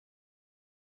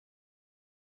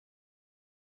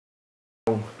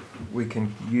We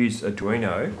can use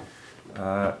Arduino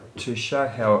to show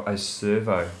how a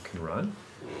servo can run.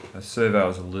 A servo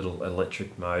is a little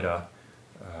electric motor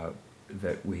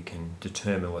that we can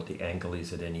determine what the angle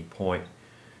is at any point.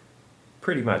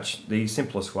 Pretty much the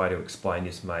simplest way to explain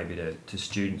this maybe to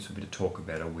students would be to talk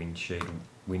about a windshield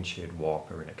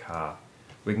wiper in a car.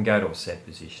 We can go to a set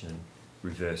position and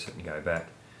reverse it and go back.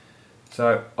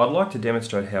 So I'd like to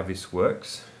demonstrate how this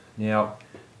works. Now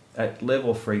at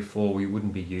level 3-4 we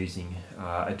wouldn't be using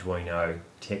Arduino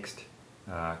text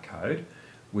code.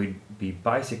 We'd be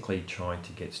basically trying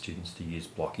to get students to use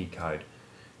blocky code.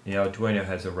 Now Arduino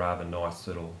has a rather nice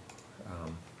little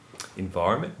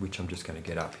environment, which I'm just going to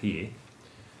get up here,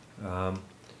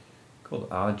 called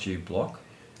Ardublocks,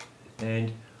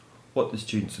 and what the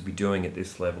students will be doing at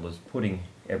this level is putting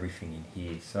everything in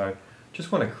here. So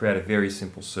just want to create a very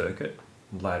simple circuit,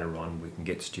 and later on we can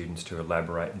get students to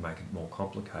elaborate and make it more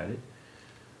complicated.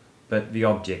 But the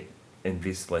object in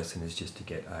this lesson is just to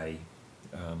get a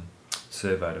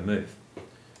servo to move.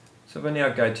 So if I now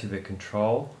go to the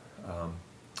control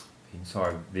pin,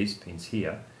 sorry, these pins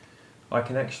here, I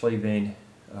can actually then,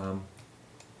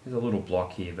 there's a little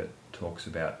block here that talks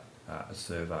about a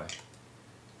servo.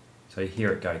 So you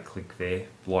hear it go click there,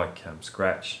 like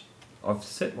scratch. I've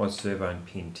set my servo in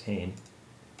pin 10.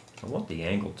 I want the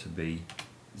angle to be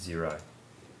 0.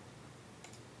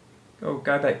 I'll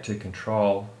go back to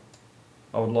control.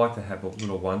 I would like to have a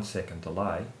little 1 second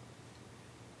delay.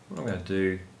 What I'm going to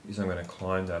do is I'm going to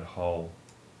climb that whole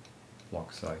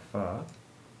block so far.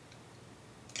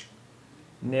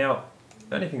 Now,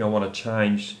 the only thing I want to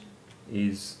change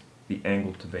is the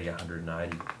angle to be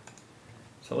 180.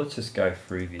 So let's just go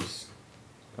through this.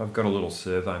 I've got a little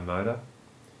servo motor.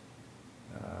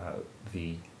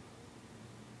 The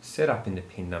setup in the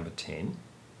pin number 10.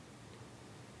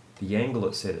 The angle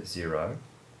is set at 0.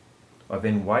 I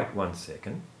then wait 1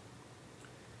 second.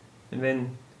 And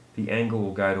then the angle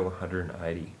will go to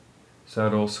 180. So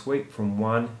it'll sweep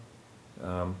from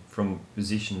from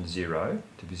position 0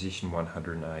 to position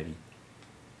 180.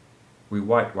 We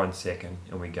wait 1 second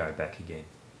and we go back again.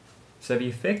 So the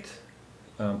effect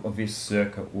of this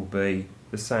circuit will be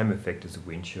the same effect as a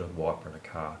windshield wiper in a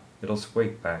car. It'll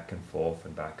sweep back and forth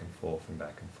and back and forth and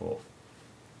back and forth.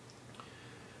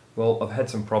 Well, I've had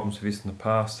some problems with this in the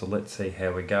past, so let's see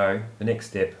how we go. The next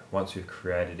step, once we've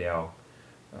created our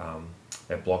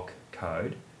block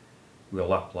code, we'll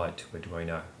upload to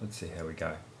Arduino. Let's see how we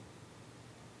go.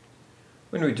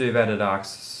 When we do that, it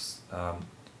asks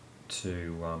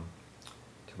to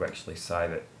actually save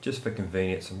it. Just for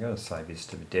convenience, I'm going to save this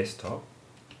to the desktop.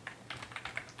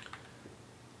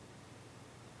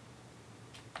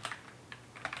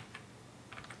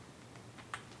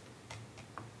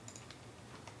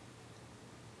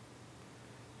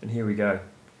 And here we go.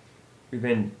 We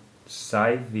then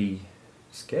save the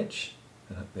sketch,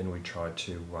 and then we try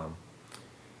to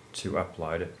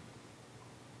upload it.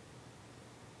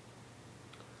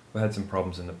 We had some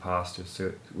problems in the past,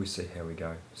 so we see how we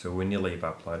go. So we nearly have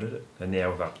uploaded it, and now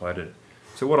we've uploaded it.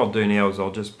 So what I'll do now is I'll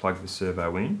just plug the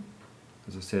servo in.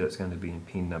 As I said, it's going to be in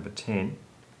pin number 10.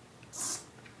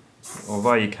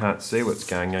 Although you can't see what's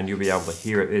going on, you'll be able to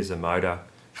hear it. There's a motor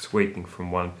sweeping from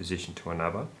one position to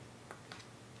another.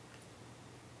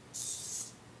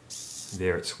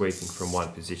 There it's sweeping from one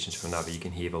position to another. You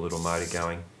can hear the little motor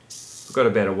going. We've got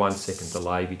about a 1 second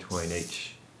delay between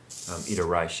each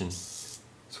iteration.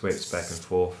 Sweeps back and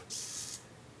forth.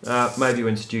 Maybe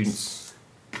when students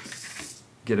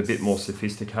get a bit more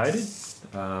sophisticated,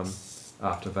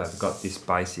 after they've got this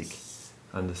basic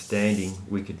understanding,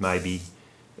 we could maybe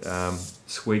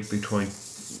sweep between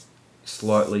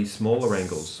slightly smaller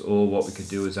angles, or what we could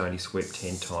do is only sweep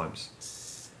 10 times.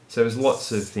 So there's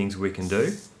lots of things we can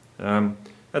do.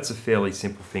 That's a fairly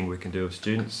simple thing we can do with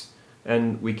students,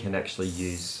 and we can actually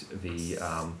use the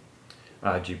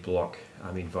Ardublocks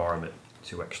environment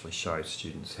to actually show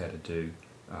students how to do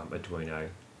Arduino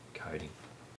coding.